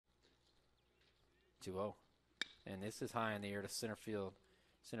2-0. And this is high in the air to center field.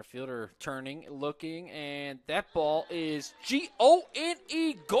 Center fielder turning, looking, and that ball is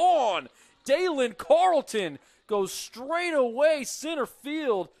G-O-N-E gone. Dalen Carlton goes straight away center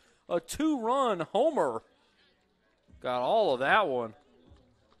field. A 2-run homer. Got all of that one.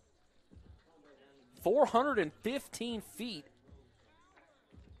 415 feet.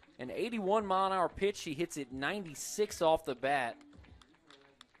 An 81-mile-an-hour pitch. He hits it 96 off the bat.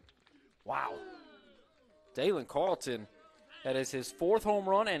 Wow. Dalen Carlton, that is his 4th home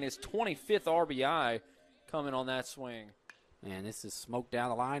run and his 25th RBI coming on that swing. And this is smoked down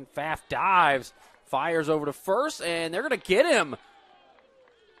the line. Pfaff dives, fires over to first, and they're going to get him.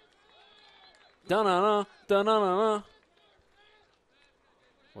 Dun-na-na, dun-na-na-na.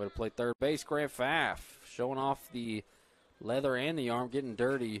 Way to play third base, Grant Pfaff, showing off the leather and the arm, getting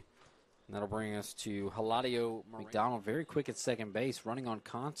dirty. And that'll bring us to Heladio McDonald, very quick at second base, running on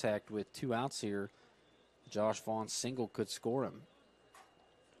contact with 2 outs here. Josh Vaughn's single could score him.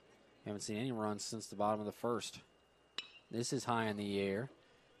 Haven't seen any runs since the bottom of the first. This is high in the air.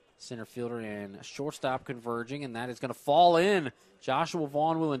 Center fielder and shortstop converging, and that is going to fall in. Joshua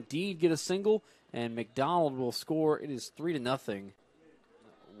Vaughn will indeed get a single, and McDonald will score. It is 3-0.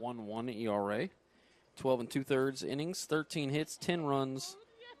 1-1 ERA. 12 2/3 innings, 13 hits, 10 runs,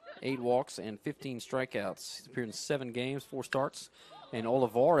 8 walks, and 15 strikeouts. He's appeared in 7 games, 4 starts. And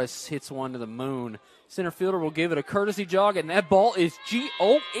Olivares hits one to the moon. Center fielder will give it a courtesy jog, and that ball is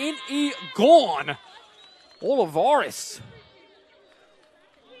G-O-N-E gone. Olivares.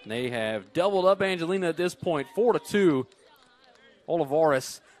 They have doubled up Angelina at this point, 4-2.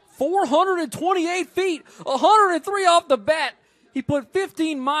 Olivares, 428 feet, 103 off the bat. He put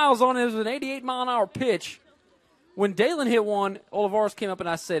 15 miles on it. It was an 88-mile-an-hour pitch. When Dalen hit one, Olivares came up and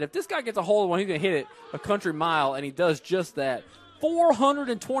I said, if this guy gets a hold of one, he's going to hit it a country mile, and he does just that.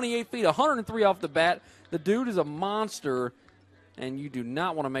 428 feet, 103 off the bat. The dude is a monster, and you do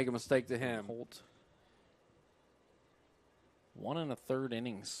not want to make a mistake to him. 1 1/3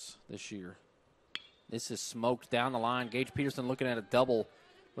 innings this year. This is smoked down the line. Gage Peterson looking at a double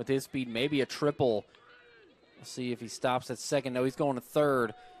with his speed, maybe a triple. We'll see if he stops at second. No, he's going to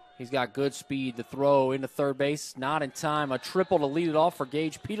third. He's got good speed. The throw into third base, not in time. A triple to lead it off for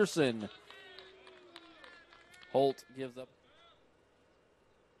Gage Peterson. Holt gives up.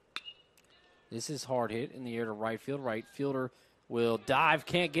 This is hard hit in the air to right field. Right fielder will dive,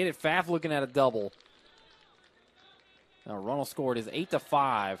 can't get it. Pfaff looking at a double. Now Runnell scored is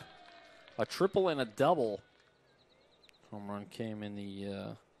 8-5. A triple and a double. Home run came in the,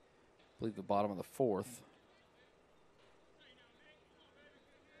 I believe, the bottom of the 4th.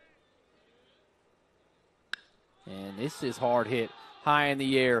 And this is hard hit, high in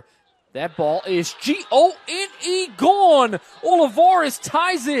the air. That ball is G-O-N-E gone. Olivares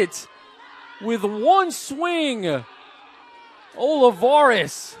ties it with one swing.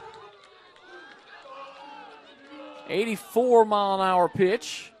 Olivares. 84-mile-an-hour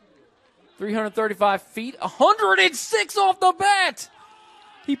pitch. 335 feet, 106 off the bat.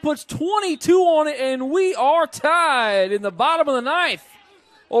 He puts 22 on it, and we are tied in the bottom of the 9th.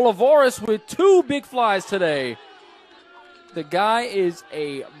 Olivares with 2 big flies today. The guy is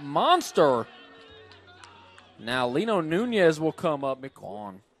a monster. Now Lino Nunez will come up.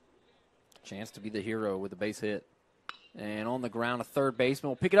 McQuan. Chance to be the hero with a base hit. And on the ground, a third baseman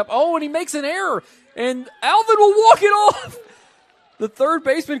will pick it up. Oh, and he makes an error. And Alvin will walk it off. The third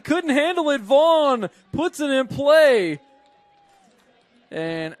baseman couldn't handle it. Vaughn puts it in play.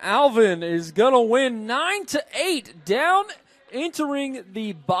 And Alvin is going to win 9-8. Down entering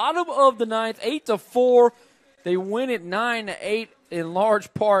the bottom of the 9th, 8-4. They win it 9-8 in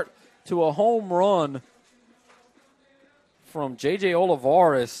large part to a home run from J.J.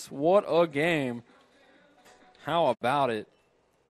 Olivares. What a game. How about it?